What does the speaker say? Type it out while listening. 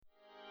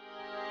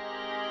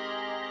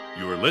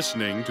You are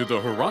listening to the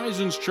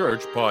Horizons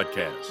Church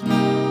podcast.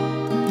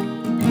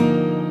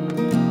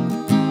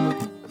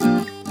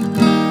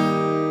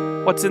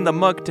 What's in the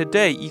mug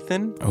today,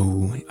 Ethan?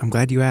 Oh, I'm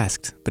glad you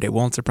asked, but it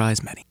won't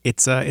surprise many.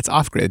 It's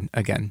off-grid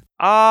again.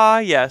 Ah,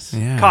 yes.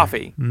 Yeah.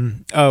 Coffee.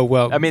 Oh,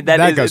 well, I mean,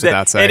 that goes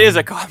without saying. It is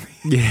a coffee.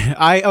 Yeah,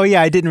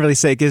 I didn't really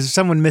say, because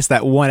someone missed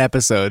that one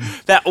episode.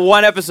 That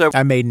one episode.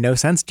 I made no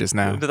sense just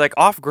now. They're like,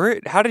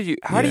 off-grid? How do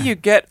you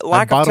get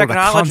lack of bottled a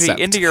technology concept.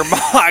 into your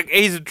mug?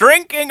 He's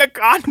drinking a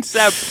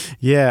concept.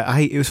 Yeah,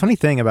 it was a funny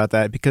thing about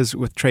that, because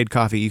with Trade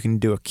Coffee, you can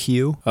do a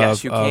queue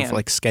Yes, you can. of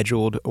like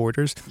scheduled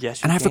orders. Yes,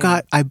 you And I can.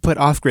 forgot I put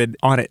off-grid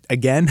on it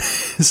again.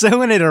 So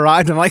when it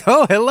arrived, I'm like,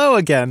 oh, hello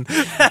again.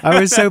 I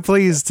was so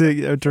pleased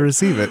to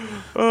receive it.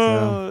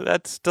 Oh,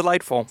 that's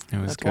delightful. It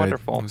was That's good.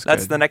 wonderful. It was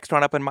That's good. the next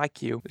one up in my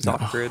queue. Is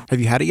off-grid. Have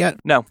you had it yet?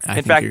 No. I In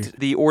think fact, you're-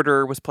 the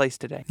order was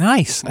placed today.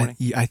 Nice. morning.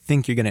 I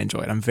think you're going to enjoy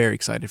it. I'm very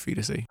excited for you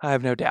to see. I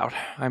have no doubt.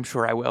 I'm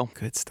sure I will.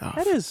 Good stuff.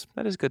 That is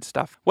good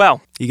stuff.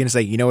 Well, You're going to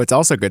say, it's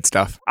also good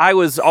stuff. I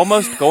was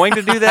almost going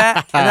to do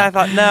that, and then I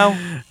thought, no,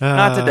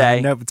 not today.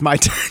 Nope, it's my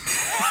turn.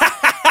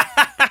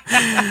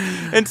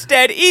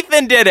 Instead,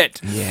 Ethan did it.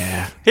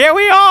 Yeah. Here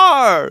we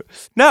are.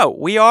 No,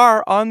 we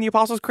are on the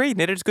Apostles' Creed,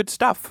 and it is good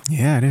stuff.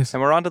 Yeah, it is.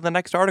 And we're on to the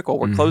next article.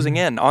 We're closing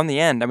in on the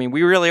end. I mean,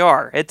 we really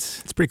are.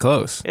 It's It's pretty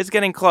close.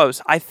 getting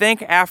close. I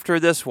think after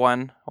this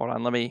one, hold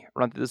on, let me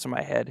run through this in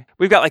my head.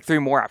 We've got like 3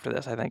 more after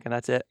this, I think, and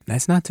that's it.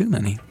 That's not too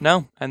many.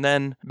 No, and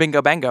then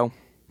bingo bango.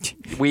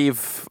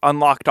 We've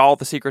unlocked all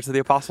the secrets of the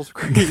Apostles'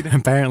 Creed,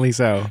 Apparently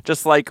so.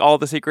 just like all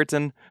the secrets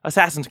in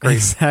Assassin's Creed,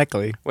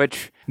 Exactly.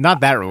 which Not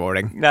that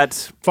rewarding.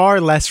 that's,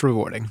 Far less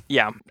rewarding.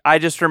 yeah. I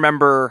just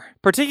remember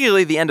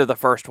particularly the end of the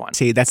first one.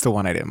 See, that's the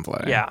one I didn't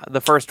play. Yeah,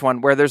 the first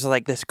one where there's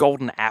like this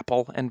golden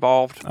apple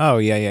involved. Oh,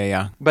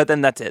 yeah. But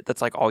then that's it.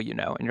 That's like all you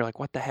know. And you're like,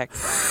 what the heck?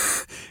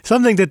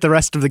 Something that the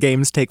rest of the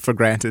games take for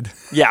granted.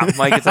 Yeah,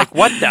 like it's like,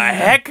 what the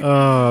heck?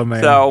 Oh,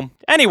 man. So,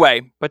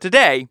 anyway, but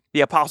today, the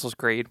Apostles'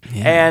 Creed.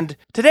 Yeah. And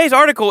today's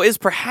article is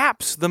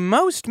perhaps the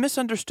most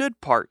misunderstood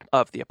part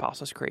of the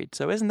Apostles' Creed.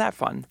 So, isn't that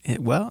fun?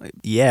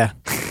 Yeah.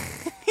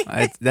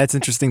 That's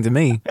interesting to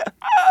me.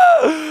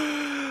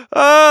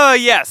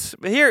 Yes.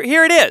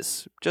 Here it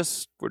is.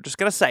 We're just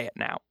going to say it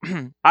now.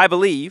 I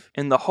believe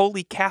in the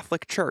Holy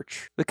Catholic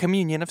Church, the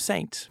communion of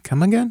saints.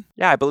 Come again?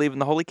 Yeah, I believe in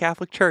the Holy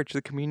Catholic Church,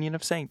 the communion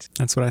of saints.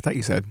 That's what I thought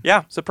you said.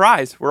 Yeah,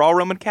 surprise. We're all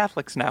Roman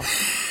Catholics now.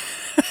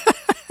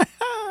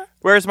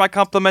 Where's my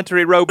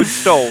complimentary robe and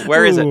stole?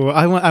 Where is it? Ooh,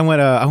 I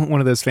want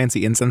one of those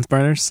fancy incense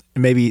burners.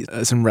 And maybe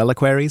some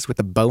reliquaries with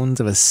the bones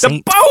of a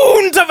saint. The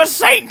bones of a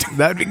saint!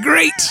 That'd be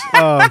great.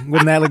 Oh,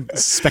 wouldn't that look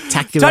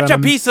spectacular? Touch on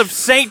a piece of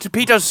Saint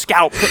Peter's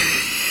scalp.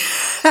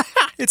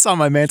 It's on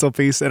my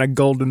mantelpiece in a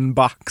golden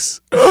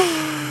box.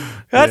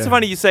 That's Yeah.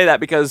 funny you say that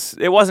because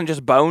it wasn't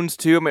just bones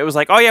too. It was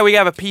like, oh yeah, we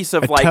have a piece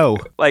of A toe.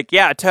 a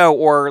toe,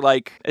 or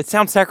like it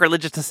sounds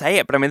sacrilegious to say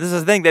it, but I mean this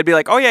is the thing. They'd be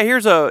like, oh yeah,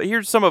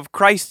 here's some of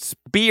Christ's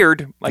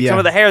beard, like some Yeah.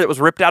 of the hair that was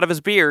ripped out of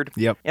his beard.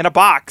 Yep. In a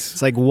box.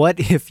 It's like, what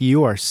if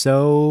you are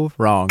so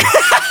wrong?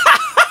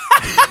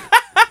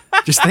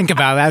 Just think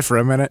about that for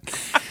a minute.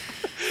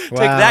 Take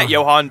that,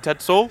 Johann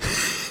Tetzel.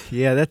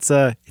 Yeah, it's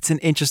an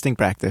interesting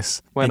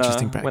practice. When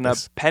a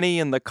penny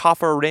in the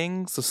coffer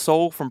rings, the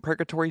soul from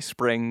purgatory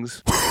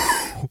springs.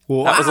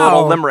 Wow. That was a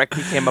little limerick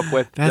he came up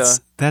with. That's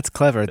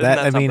clever.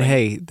 that something?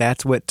 Hey,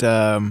 that's what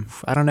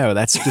I don't know.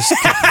 That's just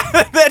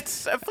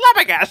That's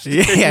flabbergasted.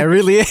 yeah, it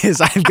really is.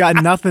 I've got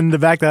nothing to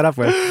back that up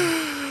with.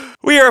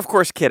 We are, of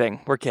course, kidding.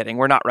 We're kidding.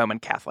 We're not Roman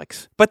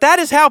Catholics. But that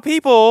is how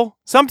people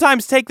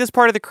sometimes take this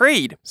part of the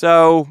creed.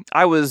 So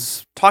I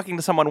was talking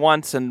to someone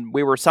once, and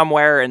we were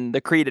somewhere, and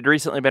the creed had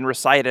recently been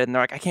recited, and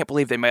they're like, I can't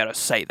believe they made us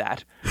say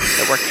that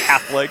we're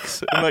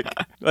Catholics. I'm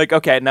like,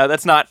 okay, no,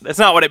 that's not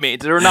what it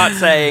means. We're not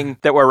saying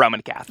that we're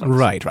Roman Catholics.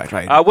 Right.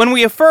 When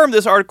we affirm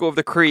this article of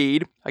the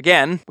creed,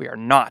 again, we are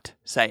not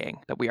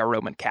saying that we are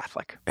Roman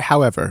Catholic.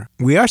 However,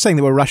 we are saying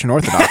that we're Russian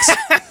Orthodox,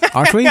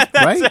 aren't we?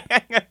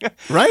 Right?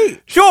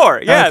 Right?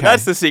 Sure, yeah, Okay.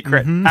 that's the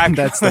secret. Actually.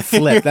 That's the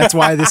flip. That's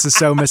why this is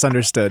so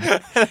misunderstood.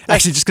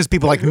 Actually, just because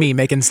people like me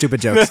making stupid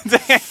jokes.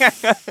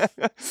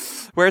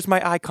 Where's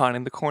my icon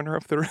in the corner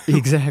of the room?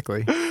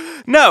 Exactly.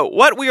 No,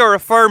 what we are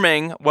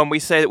affirming when we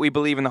say that we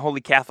believe in the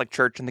Holy Catholic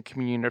Church and the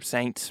communion of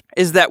saints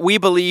is that we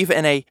believe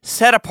in a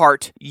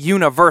set-apart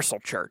universal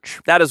church.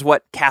 That is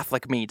what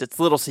Catholic means. It's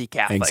little c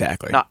Catholic,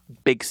 Exactly. not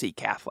big C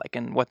Catholic.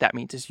 And what that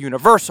means is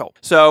universal.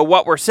 So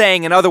what we're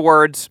saying, in other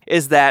words,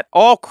 is that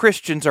all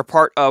Christians are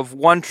part of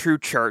one true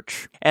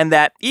church, and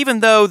that even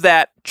though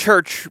that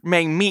church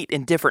may meet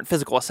in different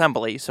physical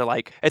assemblies. So,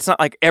 like, it's not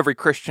like every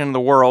Christian in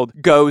the world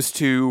goes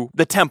to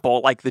the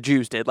temple like the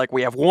Jews did. Like,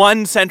 we have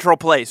one central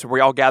place where we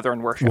all gather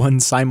and worship. One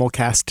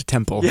simulcast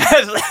temple.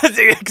 Yes,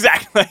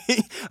 exactly.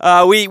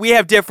 We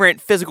have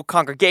different physical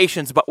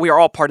congregations, but we are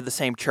all part of the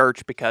same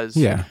church because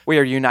Yeah. we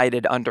are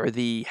united under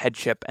the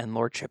headship and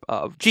lordship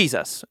of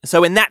Jesus.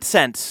 So in that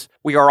sense,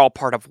 we are all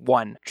part of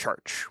one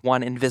church,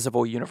 one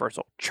invisible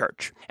universal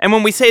church. And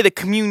when we say the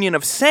communion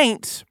of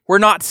saints, we're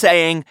not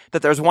saying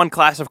that there's one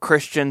class of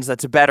Christians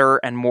that's better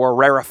and more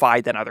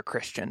rarefied than other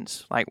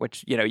Christians, like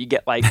which, you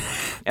get like,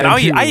 and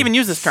I even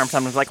use this term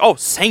sometimes, like, oh,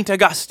 Saint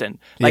Augustine,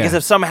 like as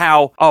if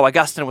somehow,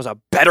 Augustine was a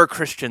better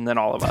Christian than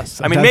all of us.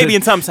 Sometimes I mean, maybe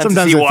in some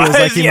senses he was. Feels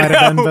like he might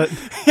have been, but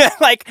yeah,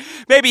 like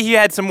maybe he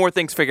had some more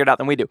things figured out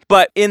than we do.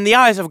 But in the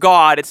eyes of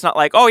God, it's not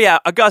like, oh yeah,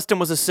 Augustine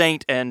was a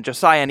saint and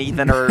Josiah and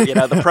Ethan are,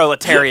 the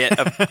proletariat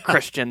of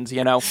Christians,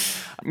 No.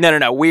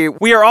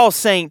 We are all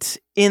saints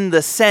in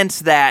the sense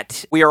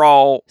that we are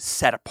all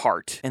set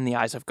apart in the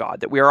eyes of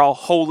God, that we are all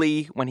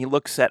holy. When he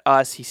looks at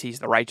us, he sees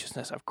the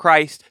righteousness of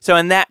Christ. So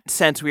in that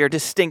sense, we are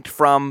distinct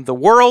from the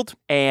world,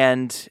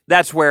 and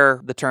that's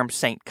where the term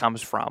saint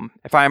comes from.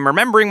 If I'm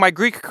remembering my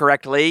Greek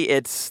correctly,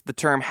 it's the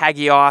term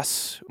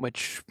hagios,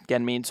 which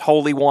again means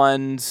holy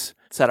ones,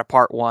 set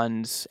apart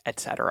ones,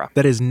 etc.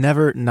 That is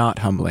never not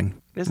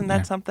humbling. Isn't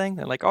that something?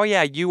 They're like, oh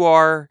yeah, you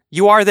are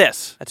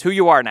this. That's who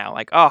you are now.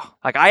 Like,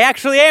 I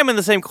actually am in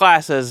the same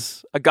class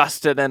as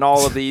Augustine and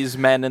all of these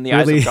men in the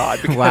eyes of God.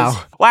 Because,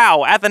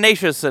 wow,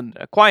 Athanasius and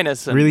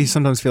Aquinas. And really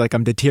sometimes feel like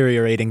I'm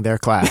deteriorating their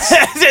class.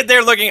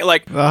 They're looking at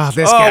like, this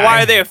guy.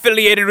 Why are they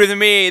affiliated with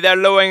me? They're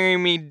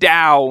lowering me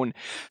down.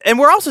 And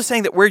we're also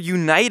saying that we're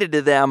united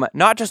to them,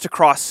 not just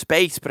across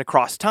space, but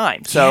across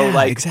time. So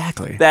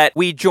exactly. That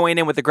we join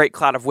in with the great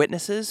cloud of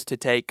witnesses, to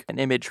take an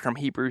image from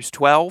Hebrews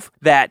 12,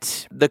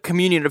 that the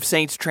communion of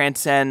saints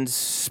transcends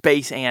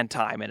space and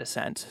time in a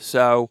sense.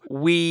 So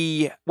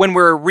when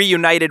we're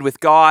reunited with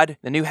God,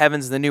 the new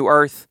heavens, the new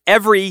earth,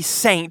 every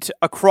saint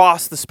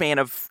across the span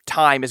of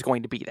time is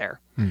going to be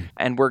there.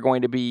 And we're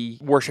going to be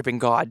worshiping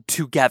God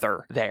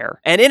together there.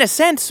 And in a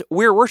sense,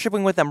 we're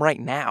worshiping with them right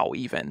now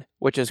even,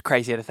 which is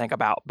crazy to think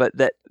about. But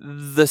that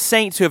the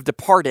saints who have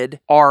departed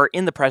are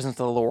in the presence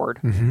of the Lord,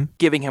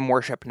 giving him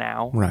worship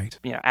now. Right.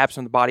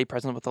 Absent the body,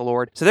 present with the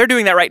Lord. So they're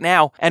doing that right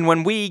now. And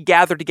when we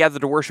gather together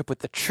to worship with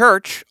the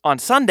church on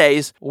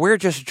Sundays, we're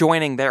just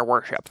joining their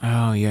worship.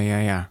 Oh,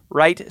 yeah.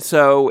 Right?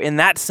 So in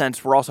that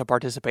sense, we're also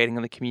participating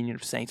in the communion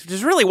of saints, which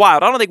is really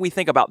wild. I don't think we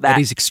think about that.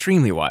 That is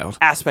extremely wild.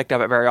 Aspect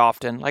of it very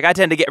often. Like I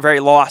tend to get very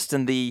lost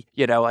in the,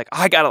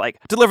 I gotta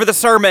deliver the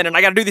sermon and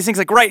I gotta do these things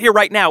right here,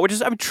 right now, which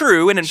is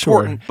true and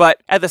important. Sure.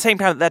 But at the same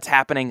time that's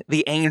happening,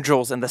 the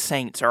angels and the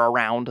saints are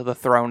around the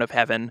throne of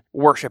heaven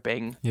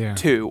worshiping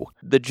too.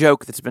 The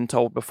joke that's been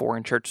told before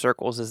in church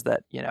circles is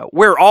that,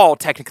 we're all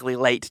technically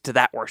late to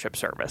that worship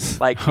service.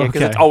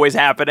 Because it's always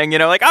happening,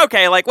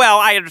 well,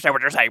 I understand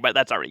what you're saying, but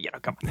that's already,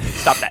 come on,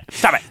 stop that.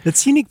 Stop it.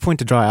 It's a unique point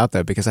to draw out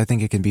though, because I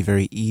think it can be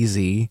very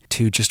easy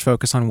to just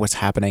focus on what's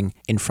happening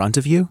in front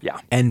of you. Yeah.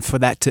 And for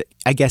that to,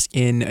 I guess,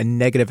 in a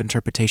negative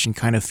interpretation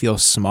kind of feel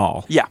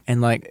small. Yeah.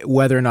 And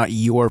whether or not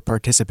you're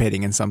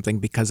participating in something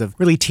because of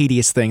really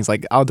tedious things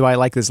like, do I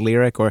like this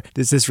lyric, or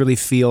does this really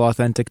feel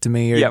authentic to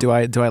me, or do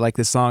I like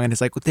this song? And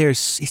it's like,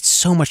 it's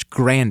so much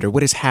grander.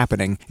 What is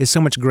happening is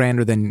so much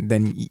grander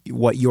than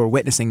what you're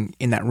witnessing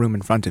in that room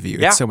in front of you.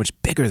 Yeah. It's so much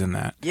bigger than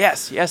that.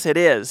 Yes, it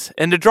is.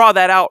 And to draw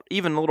that out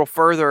even a little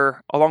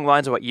further along the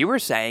lines of what you were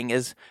saying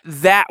is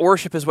that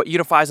worship is what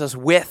unifies us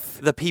with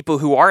the people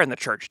who are in the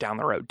church down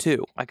the road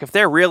too. Like if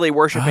they're really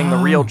worshiping the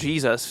real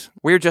Jesus,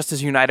 we're just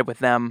as united with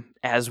them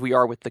as we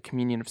are with the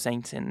communion of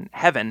saints in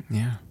heaven.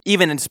 Yeah.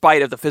 Even in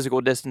spite of the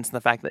physical distance and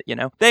the fact that,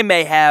 they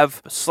may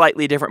have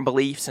slightly different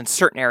beliefs in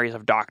certain areas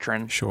of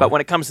doctrine. Sure. But when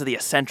it comes to the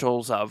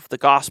essentials of the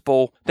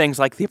gospel, things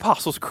like the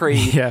Apostles'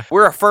 Creed,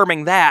 we're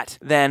affirming that,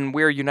 then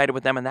we're united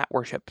with them in that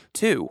worship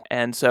too.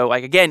 And so,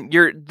 again,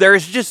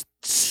 there's just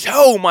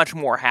so much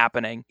more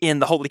happening in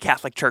the Holy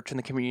Catholic Church and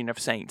the communion of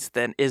saints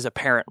than is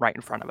apparent right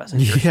in front of us,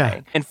 as you're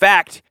saying. In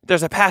fact,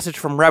 there's a passage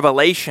from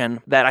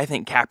Revelation that I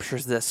think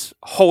captures this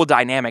whole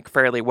dynamic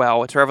fairly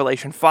well. It's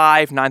Revelation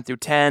 5, 9 through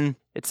 10.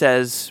 It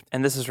says,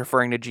 and this is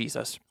referring to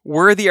Jesus,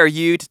 "Worthy are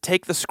you to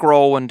take the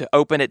scroll and to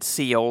open its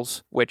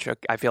seals," which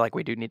I feel like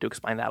we do need to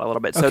explain that a little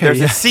bit. So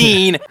there's a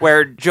scene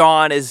where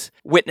John is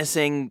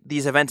witnessing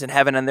these events in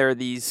heaven, and there are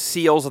these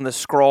seals on the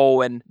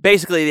scroll, and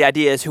basically the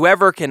idea is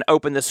whoever can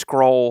open the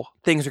scroll,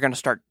 things are going to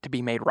start to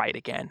be made right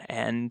again,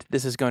 and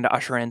this is going to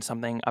usher in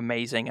something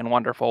amazing and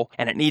wonderful,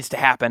 and it needs to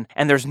happen,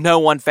 and there's no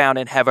one found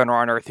in heaven or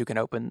on earth who can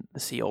open the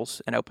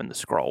seals and open the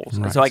scrolls.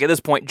 Right. And so at this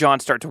point, John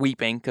starts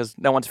weeping because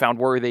no one's found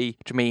worthy,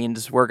 which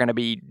means we're going to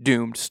be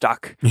doomed,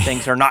 stuck.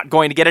 Things are not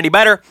going to get any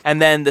better.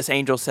 And then this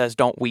angel says,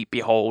 "Don't weep,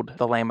 behold,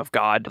 the Lamb of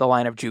God, the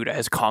Lion of Judah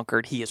has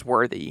conquered. He is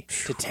worthy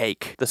to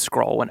take the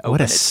scroll and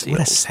open its seals."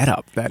 What a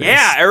setup that is.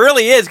 Yeah, it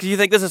really is, because you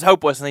think this is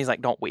hopeless, and he's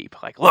like, "Don't weep.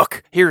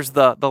 Look, here's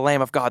the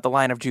Lamb of God, the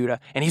Lion of Judah,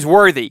 and he's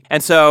worthy."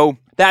 And so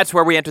that's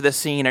where we enter this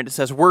scene, and it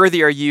says,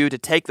 "Worthy are you to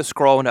take the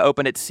scroll and to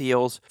open its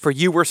seals, for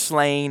you were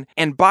slain,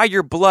 and by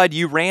your blood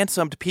you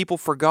ransomed people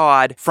for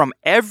God from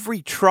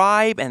every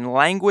tribe and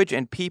language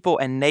and people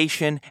and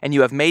nation, and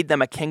you have made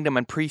them a kingdom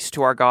and priests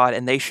to our God,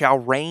 and they shall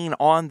reign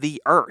on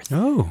the earth."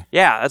 Oh.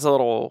 Yeah, that's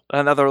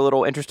another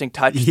little interesting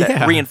touch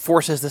that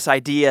reinforces this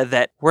idea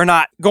that we're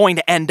not going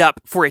to end up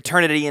for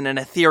eternity in an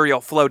ethereal,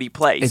 floaty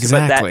place,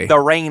 exactly. but that the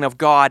reign of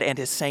God and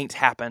his saints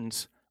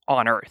happens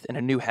on earth, in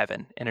a new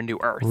heaven, and a new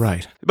earth.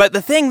 Right. But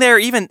the thing there,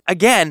 even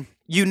again,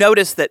 you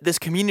notice that this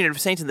communion of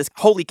saints in this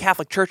Holy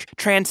Catholic Church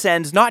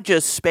transcends not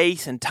just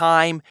space and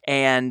time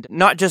and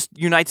not just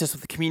unites us with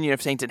the communion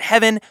of saints in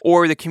heaven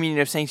or the communion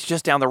of saints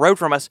just down the road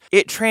from us.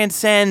 It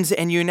transcends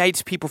and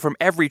unites people from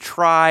every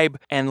tribe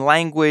and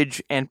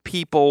language and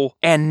people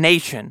and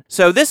nation.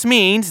 So this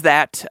means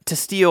that, to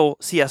steal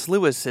C.S.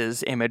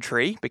 Lewis's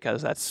imagery,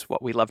 because that's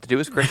what we love to do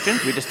as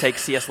Christians, we just take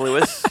C.S.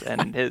 Lewis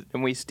and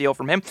we steal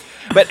from him.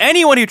 But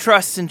anyone who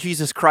trusts in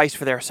Jesus Christ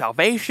for their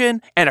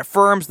salvation and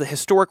affirms the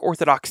historic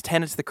Orthodox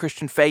tenets of the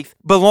Christian faith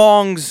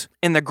belongs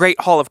in the great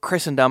hall of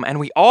Christendom, and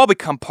we all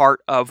become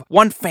part of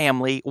one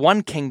family,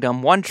 one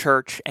kingdom, one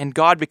church, and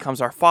God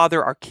becomes our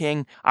Father, our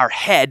King, our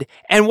head.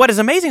 And what is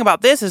amazing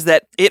about this is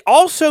that it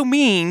also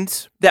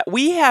means that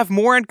we have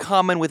more in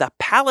common with a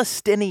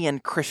Palestinian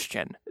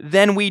Christian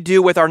than we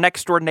do with our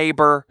next door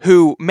neighbor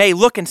who may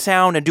look and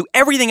sound and do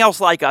everything else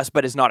like us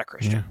but is not a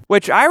Christian,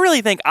 which I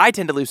really think I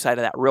tend to lose sight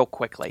of that real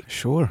quickly.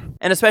 Sure.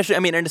 And especially, I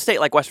mean, in a state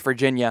like West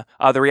Virginia,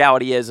 the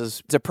reality is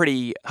it's a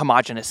pretty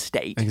homogenous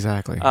state.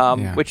 Exactly.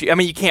 Which, I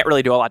mean, you can't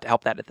really do a lot to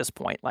help that at this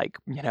point. Like,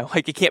 you know,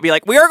 like you can't be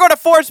like, we are going to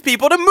force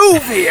people to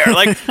move here.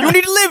 Like, you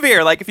need to live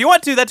here. Like, if you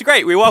want to, that's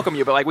great. We welcome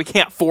you. But like, we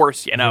can't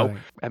force, you know. Right.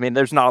 I mean,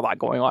 there's not a lot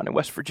going on in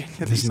West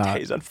Virginia these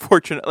days,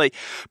 unfortunately.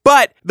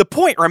 But the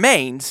point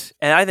remains,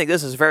 and I think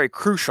this is very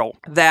crucial,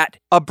 that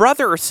a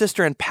brother or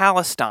sister in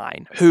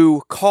Palestine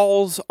who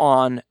calls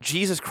on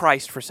Jesus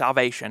Christ for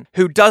salvation,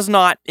 who does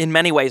not in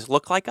many ways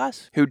look like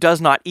us, who does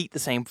not eat the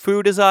same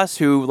food as us,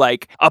 who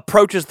like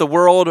approaches the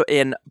world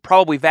in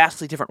probably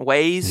vastly different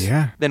ways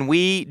than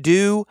we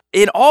do,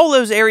 in all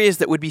those areas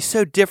that would be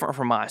so different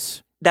from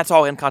us, that's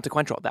all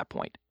inconsequential at that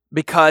point.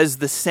 Because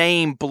the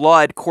same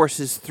blood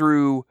courses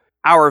through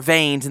our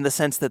veins in the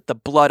sense that the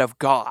blood of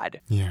God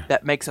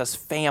that makes us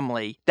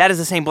family, that is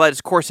the same blood that's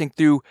coursing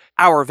through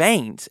our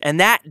veins. And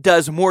that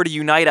does more to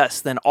unite us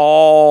than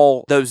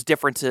all those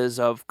differences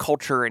of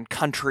culture and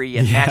country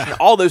and national,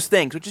 all those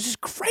things, which is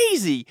just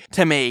crazy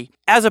to me,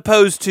 as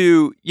opposed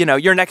to, you know,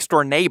 your next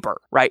door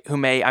neighbor, right? Who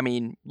may, I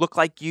mean, look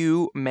like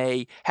you,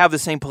 may have the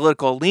same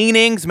political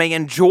leanings, may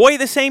enjoy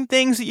the same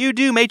things that you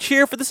do, may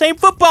cheer for the same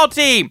football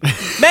team,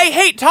 may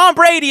hate Tom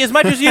Brady as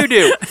much as you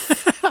do.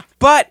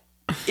 But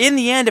in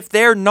the end, if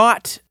they're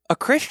not a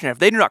Christian, if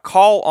they do not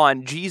call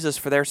on Jesus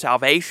for their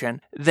salvation,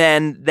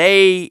 then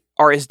they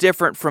are as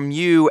different from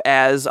you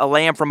as a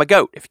lamb from a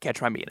goat, if you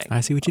catch my meaning.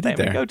 I see what you did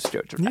there.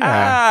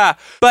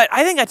 But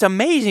I think that's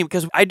amazing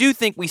because I do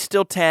think we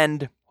still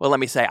tend... Well, let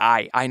me say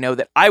I know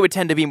that I would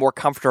tend to be more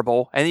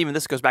comfortable, and even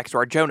this goes back to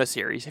our Jonah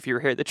series, if you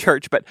were here at the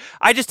church, but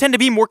I just tend to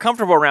be more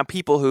comfortable around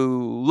people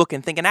who look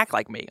and think and act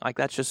like me. Like,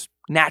 that's just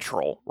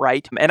natural,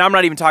 right? And I'm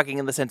not even talking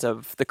in the sense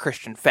of the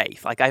Christian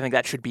faith. Like, I think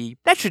that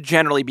should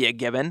generally be a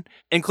given,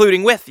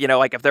 including with, you know,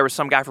 like if there was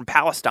some guy from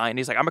Palestine,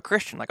 he's like, I'm a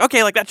Christian. Like,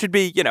 okay, like that should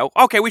be, you know,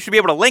 okay, we should be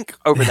able to link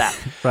over that.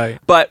 Right.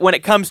 But when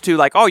it comes to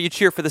like, oh, you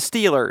cheer for the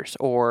Steelers,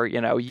 or,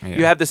 you know,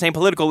 you have the same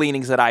political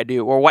leanings that I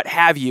do, or what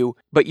have you,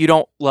 but you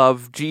don't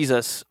love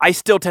Jesus, I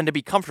still tend to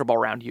be comfortable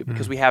around you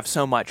because we have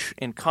so much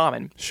in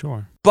common.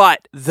 Sure.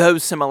 But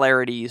those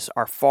similarities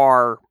are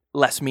far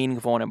less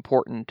meaningful and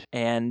important,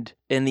 and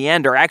in the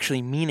end are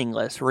actually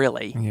meaningless,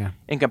 really,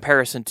 in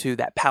comparison to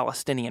that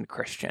Palestinian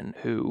Christian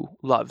who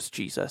loves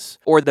Jesus,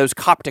 or those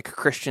Coptic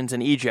Christians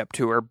in Egypt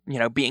who are, you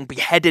know, being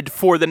beheaded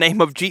for the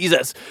name of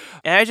Jesus.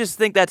 And I just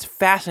think that's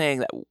fascinating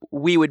that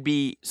we would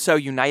be so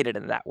united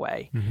in that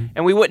way.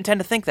 And we wouldn't tend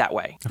to think that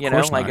way, you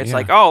know? Like, it's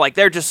like, oh, like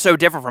they're just so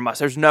different from us.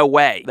 There's no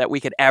way that we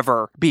could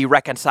ever be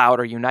reconciled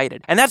or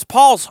united. And that's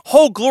Paul's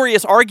whole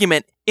glorious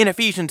argument in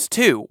Ephesians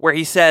 2, where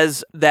he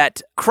says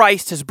that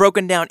Christ has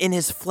broken down in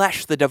his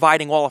flesh the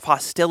dividing wall of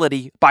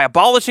hostility by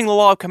abolishing the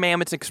law of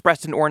commandments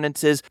expressed in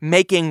ordinances,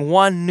 making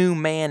one new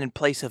man in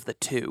place of the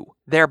two,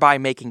 thereby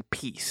making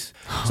peace.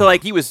 So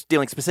like he was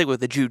dealing specifically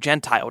with the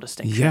Jew-Gentile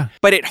distinction.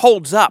 But it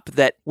holds up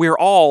that we're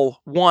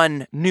all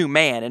one new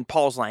man, in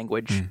Paul's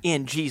language,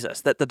 in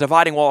Jesus, that the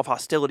dividing wall of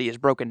hostility is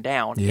broken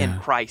down in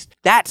Christ.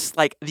 That's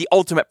like the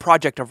ultimate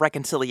project of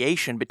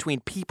reconciliation between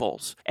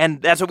peoples.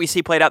 And that's what we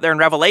see played out there in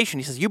Revelation.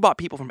 He says, you brought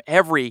people from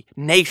every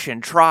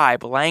nation,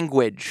 tribe,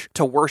 language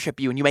to worship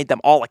you, and you made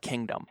them all a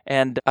kingdom.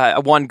 And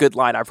one good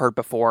line I've heard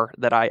before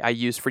that I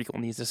use frequently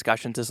in these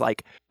discussions is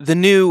like, the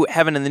new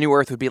heaven and the new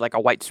earth would be like a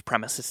white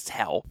supremacist's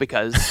hell,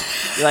 because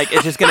like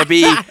it's just going to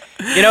be,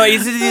 you know,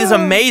 it's this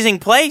amazing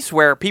place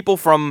where people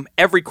from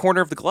every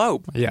corner of the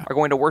globe are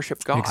going to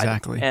worship God.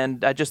 Exactly.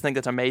 And I just think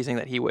that's amazing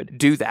that he would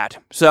do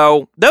that.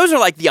 So those are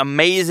like the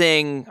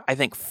amazing, I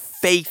think,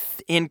 faith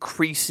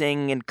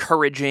increasing,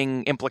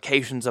 encouraging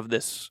implications of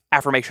this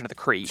affirmation of the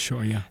creed.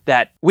 Sure, yeah.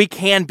 That we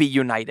can be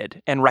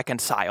united and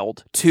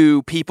reconciled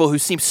to people who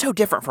seem so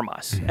different from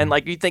us. And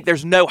like you think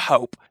there's no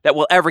hope that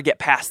we'll ever get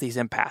past these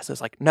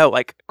impasses. Like, no,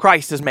 like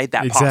Christ has made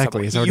that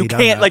possible. He's You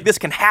can't, like this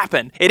can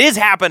happen. It is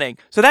happening.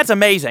 So that's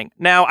amazing.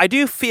 Now, I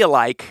do feel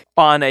like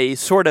on a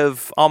sort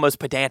of almost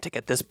pedantic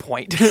at this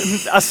point,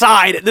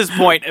 aside at this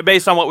point,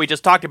 based on what we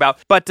just talked about,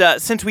 but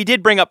since we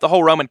did bring up the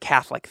whole Roman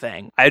Catholic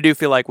thing, I do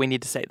feel like we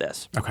need to say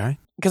this. Okay.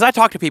 because I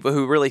talk to people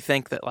who really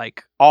think that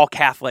like all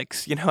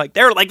Catholics,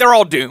 they're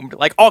all doomed.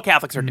 Like all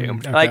Catholics are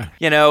doomed. Okay.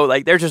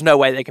 Like there's just no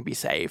way they can be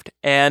saved.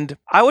 And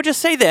I would just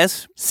say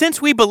this, since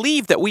we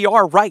believe that we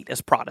are right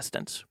as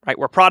Protestants, right?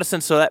 We're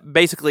Protestants, so that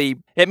basically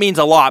it means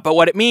a lot. But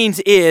what it means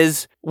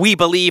is we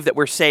believe that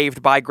we're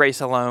saved by grace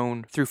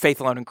alone, through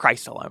faith alone, in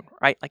Christ alone,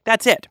 right? Like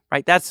that's it,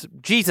 right? That's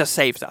Jesus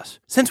saves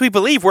us. Since we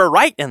believe we're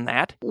right in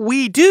that,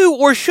 we do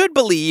or should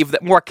believe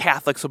that more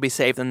Catholics will be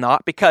saved than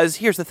not, because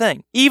here's the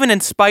thing. Even in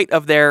spite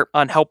of their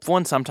unhelpful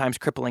and sometimes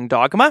crippling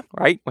dogma,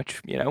 right?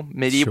 Which,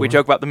 medieval, we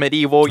joke about the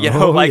medieval, the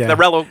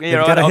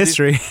got a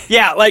history.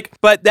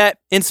 But that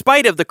in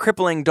spite of the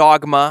crippling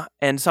dogma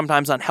and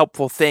sometimes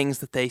unhelpful things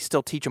that they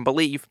still teach and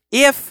believe,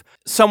 if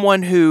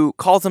someone who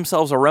calls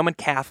themselves a Roman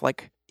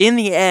Catholic in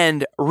the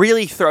end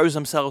really throws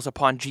themselves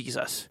upon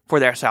Jesus for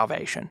their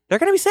salvation, they're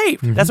going to be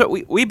saved. Mm-hmm. That's what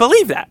we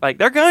believe that. Like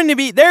they're going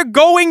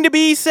to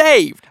be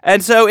saved.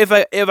 And so if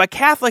a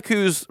Catholic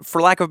who's,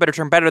 for lack of a better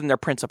term, better than their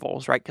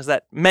principles, right? Because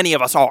that many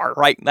of us are,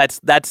 right?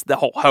 That's the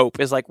whole hope,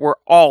 is like we're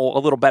all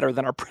a little better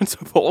than our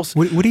principles.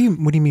 What do you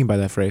mean by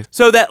that phrase?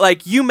 So that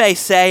like you may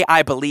say,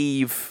 I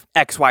believe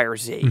X, Y, or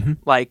Z. Mm-hmm.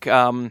 Like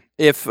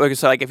if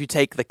you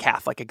take the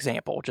Catholic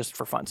example, just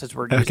for fun, since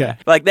we're doing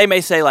that, like they may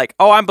say like,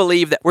 oh, I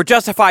believe that we're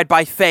justified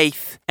by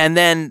faith, and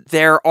then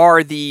there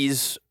are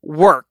these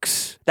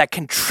works that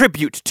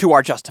contribute to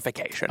our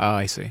justification. Oh,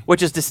 I see.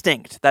 Which is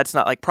distinct. That's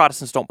not like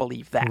Protestants don't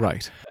believe that.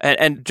 Right.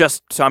 And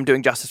just so I'm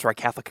doing justice to our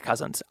Catholic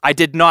cousins, I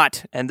did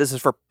not, and this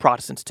is for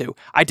Protestants too,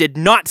 I did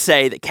not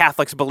say that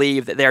Catholics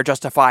believe that they are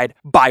justified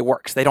by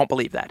works. They don't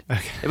believe that.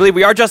 Okay. They believe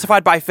we are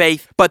justified by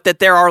faith, but that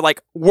there are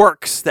like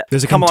works that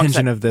there's a come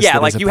contingent of this. Yeah,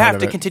 like you have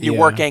to continue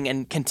working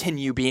and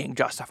continue being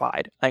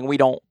justified. Like we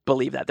don't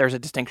believe that. There's a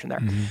distinction there.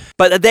 Mm-hmm.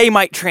 But that they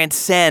might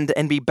transcend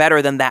and be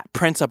better than that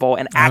principle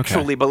and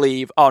actually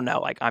believe, oh no,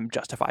 like I'm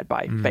justified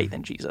by faith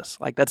in Jesus.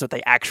 Like that's what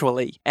they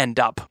actually end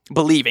up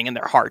believing in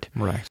their heart.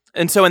 Right.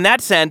 And so in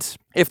that sense,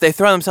 if they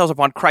throw themselves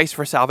upon Christ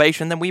for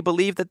salvation, then we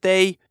believe that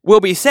they will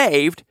be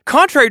saved.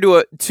 Contrary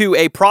to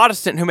a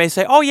Protestant who may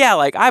say, oh yeah,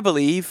 like I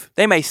believe,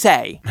 they may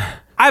say,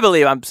 I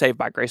believe I'm saved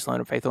by grace alone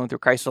and faith alone through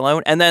Christ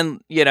alone, and then,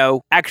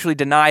 actually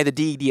deny the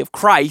deity of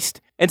Christ.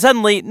 And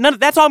suddenly,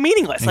 that's all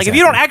meaningless. Exactly. Like, if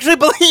you don't actually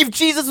believe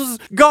Jesus was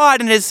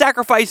God and his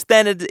sacrifice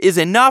then is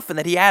enough, and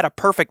that he had a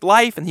perfect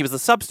life, and he was a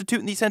substitute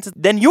in these senses,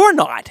 then you're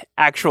not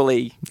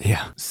actually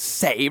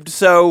saved.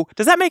 So,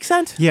 does that make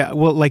sense? Yeah,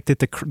 well, like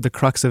the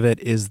crux of it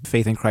is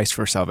faith in Christ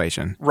for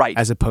salvation. Right.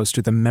 As opposed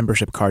to the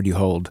membership card you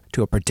hold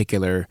to a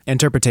particular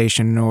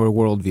interpretation or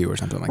worldview or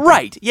something like that.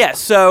 Right, yes.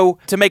 So,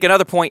 to make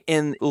another point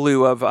in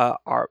lieu of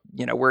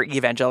we're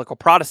evangelical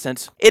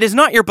Protestants, it is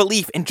not your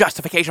belief in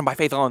justification by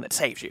faith alone that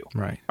saves you.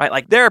 Right. Right,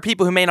 like, there are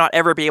people who may not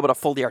ever be able to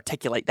fully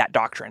articulate that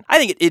doctrine. I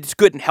think it's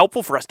good and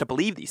helpful for us to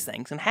believe these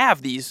things and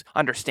have these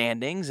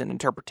understandings and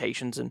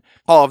interpretations and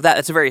all of that.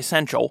 That's very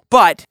essential.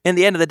 But in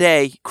the end of the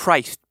day,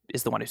 Christ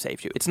is the one who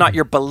saves you. It's not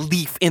your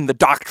belief in the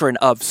doctrine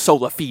of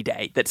sola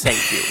fide that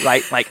saves you,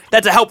 right? Like,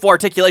 that's a helpful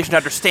articulation to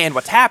understand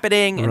what's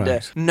happening and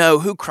to know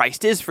who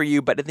Christ is for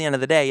you. But at the end of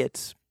the day,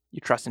 it's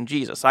you trust in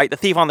Jesus, right? The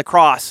thief on the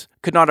cross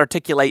could not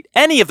articulate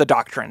any of the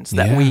doctrines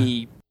that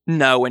we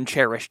know and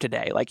cherish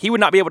today. Like, he would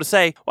not be able to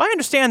say, well, I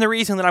understand the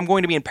reason that I'm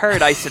going to be in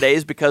paradise today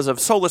is because of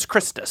solus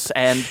Christus.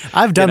 And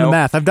I've done the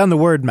math. I've done the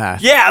word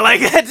math. Yeah,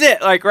 like, that's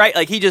it. Like, right?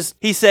 Like,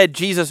 he said,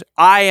 Jesus,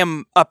 I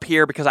am up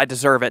here because I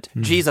deserve it.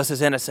 Jesus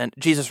is innocent.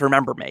 Jesus,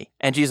 remember me.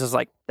 And Jesus is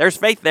like, there's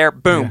faith there.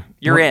 Boom.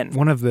 You're in.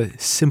 One of the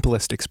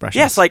simplest expressions.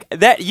 Yes, like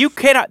that. You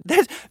cannot.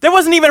 There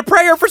wasn't even a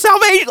prayer for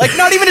salvation. Like,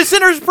 not even a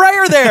sinner's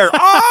prayer there.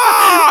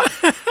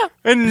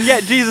 And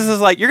yet Jesus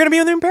is like, you're going to be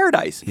in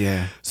paradise.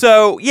 Yeah.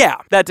 So yeah,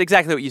 that's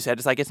exactly what you said.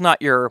 It's like, it's not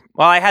your,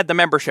 well, I had the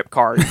membership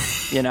card,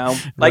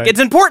 like it's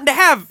important to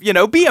have,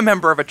 be a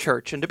member of a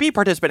church and to be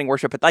participating in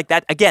worship. But like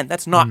that, again,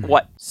 that's not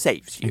what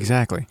saves you.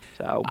 Exactly.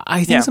 So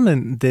I think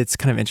something that's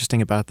kind of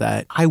interesting about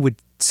that, I would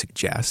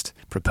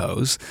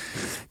propose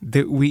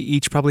that we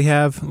each probably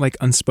have like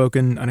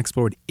unspoken,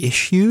 unexplored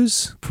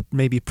issues,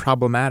 maybe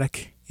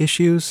problematic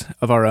issues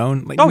of our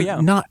own. Like,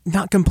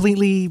 not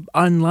completely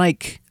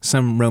unlike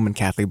some Roman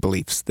Catholic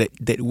beliefs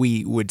that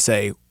we would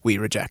say we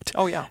reject.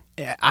 Oh, yeah.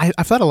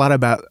 I've thought a lot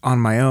about on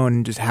my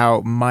own just how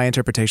my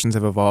interpretations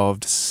have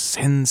evolved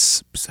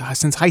since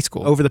high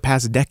school, over the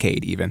past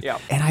decade even. Yeah.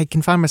 And I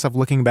can find myself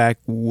looking back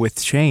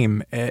with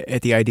shame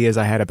at the ideas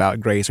I had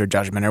about grace or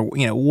judgment or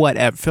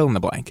whatever, fill in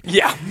the blank.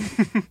 Yeah.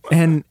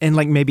 and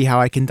like maybe how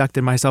I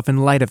conducted myself in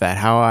light of that,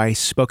 how I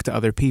spoke to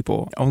other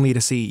people, only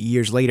to see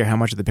years later how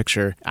much of the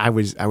picture I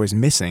was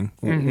missing.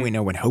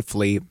 When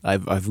hopefully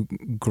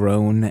I've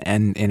grown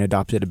and and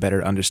adopted a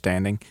better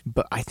understanding.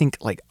 But I think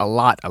like a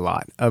lot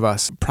of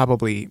us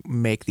probably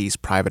make these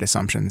private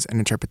assumptions and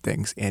interpret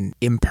things in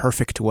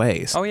imperfect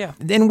ways. Oh, yeah.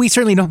 And we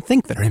certainly don't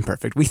think they're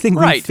imperfect. We think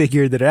we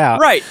figured it out.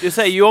 Right. You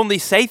say you only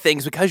say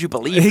things because you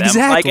believe them.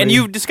 Exactly. And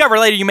you discover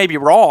later you may be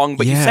wrong,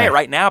 but you say it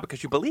right now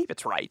because you believe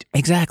it's right.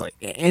 Exactly.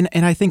 And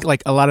I think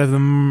like a lot of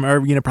them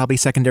are, probably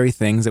secondary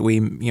things that we,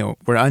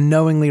 we're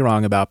unknowingly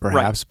wrong about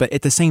perhaps. Right. But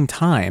at the same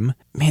time,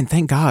 man,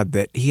 thank God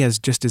that he has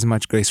just as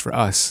much grace for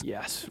us.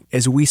 Yes.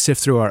 As we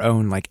sift through our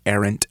own like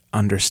errant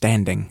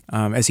understanding,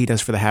 as he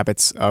does for the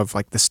habits of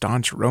like the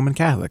staunch Roman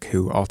Catholic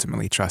who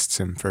ultimately trusts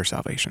him for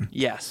salvation.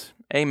 Yes.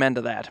 Amen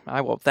to that. I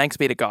will. Thanks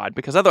be to God,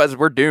 because otherwise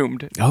we're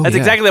doomed. Oh, That's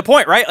exactly the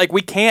point, right? Like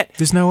we can't.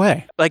 There's no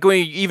way. Like when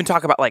you even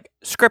talk about like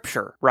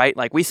Scripture, right?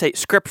 Like we say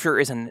Scripture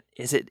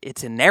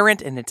it's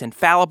inerrant and it's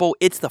infallible.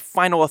 It's the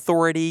final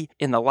authority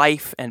in the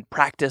life and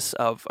practice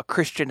of a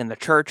Christian in the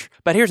church.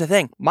 But here's the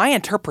thing: my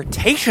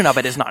interpretation of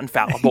it is not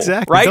infallible,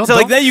 exactly. right? So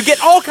like then you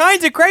get all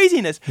kinds of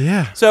craziness.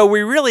 Yeah. So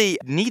we really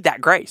need that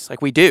grace,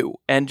 like we do.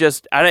 And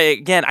just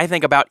again, I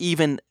think about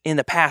even in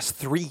the past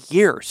 3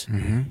 years,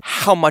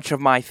 how much of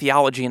my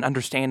theology and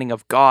understanding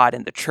of God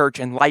and the church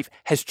and life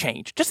has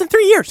changed just in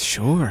 3 years.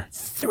 Sure.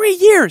 3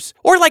 years,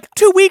 or like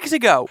 2 weeks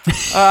ago.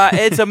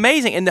 It's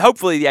amazing. And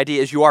hopefully the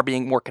idea is you are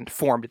being more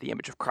conformed to the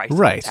image of Christ.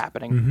 Right. That's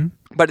happening.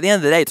 But at the end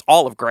of the day, it's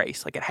all of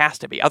grace. Like it has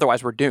to be.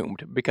 Otherwise, we're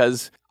doomed,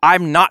 because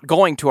I'm not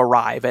going to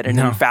arrive at an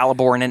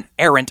infallible or an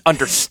inerrant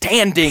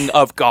understanding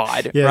of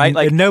God. Yeah, right?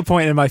 Like, at no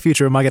point in my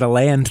future am I going to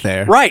land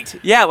there. Right.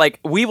 Yeah. Like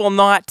we will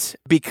not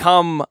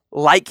become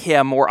like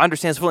him or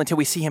understand his will until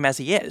we see him as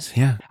he is.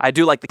 Yeah. I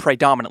do like the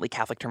predominantly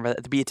Catholic term,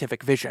 the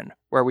beatific vision,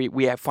 where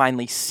we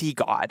finally see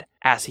God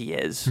as he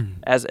is,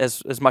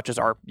 as much as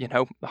our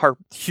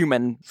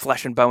human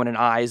flesh and bone and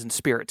eyes and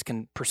spirits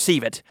can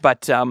perceive it.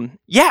 But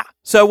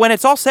so when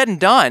it's all said and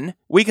done,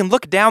 we can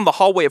look down the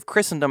hallway of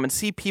Christendom and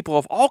see people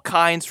of all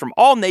kinds, from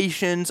all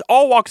nations,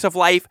 all walks of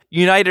life,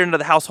 united into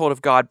the household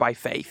of God by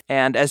faith.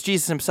 And as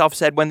Jesus himself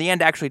said, when the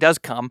end actually does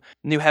come,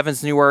 new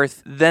heavens, new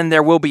earth, then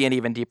there will be an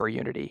even deeper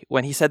unity.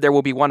 When he said there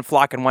will be one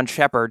flock and one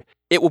shepherd,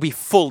 it will be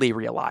fully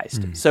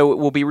realized. So it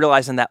will be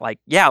realizing that,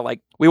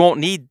 we won't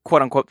need,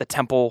 quote unquote, the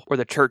temple or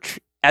the church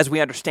as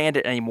we understand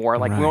it anymore.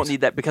 Like, we won't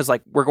need that, because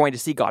we're going to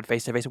see God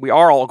face to face. We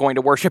are all going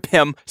to worship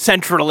him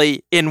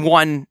centrally in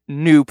one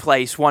new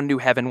place, one new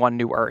heaven, one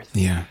new earth.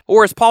 Yeah.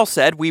 Or as Paul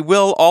said, we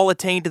will all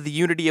attain to the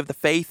unity of the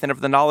faith and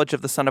of the knowledge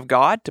of the Son of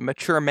God, to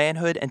mature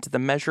manhood and to the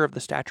measure of the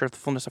stature of the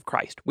fullness of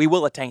Christ. We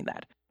will attain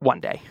that one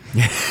day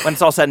when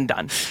it's all said and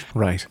done.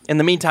 Right. In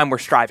the meantime, we're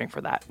striving for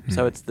that.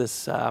 So it's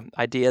this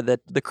idea that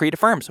the Creed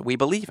affirms: we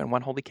believe in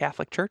one holy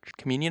Catholic Church,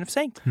 communion of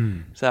saints.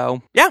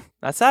 So,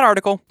 that's that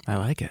article. I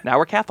like it. Now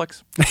we're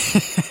Catholics.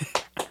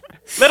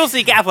 Little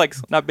C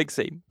Catholics, not big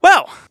C.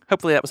 Well,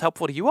 hopefully that was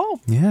helpful to you all.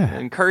 Yeah.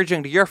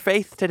 Encouraging to your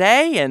faith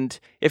today. And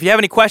if you have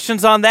any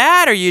questions on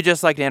that, or you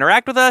just like to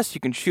interact with us, you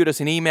can shoot us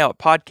an email at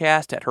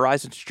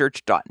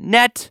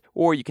podcast@horizonschurch.net,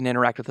 or you can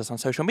interact with us on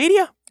social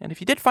media. And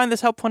if you did find this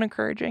helpful and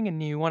encouraging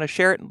and you want to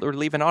share it or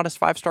leave an honest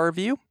 5-star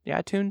review, the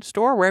iTunes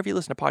store, wherever you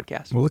listen to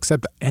podcasts. We'll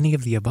accept any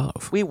of the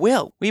above. We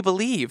will. We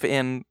believe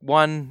in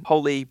one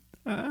holy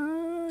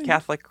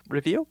Catholic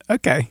review.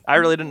 Okay. I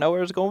really didn't know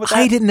where I was going with that.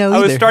 I didn't know either.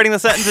 I was starting the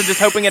sentence and just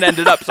hoping it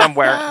ended up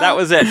somewhere. That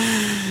was it.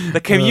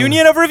 The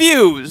communion of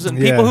reviews and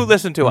people who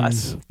listen to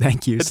us.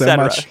 Thank you so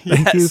much.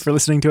 Thank you for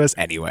listening to us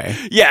anyway.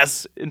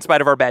 Yes, in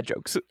spite of our bad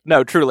jokes.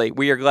 No, truly,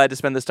 we are glad to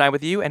spend this time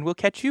with you, and we'll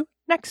catch you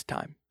next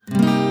time.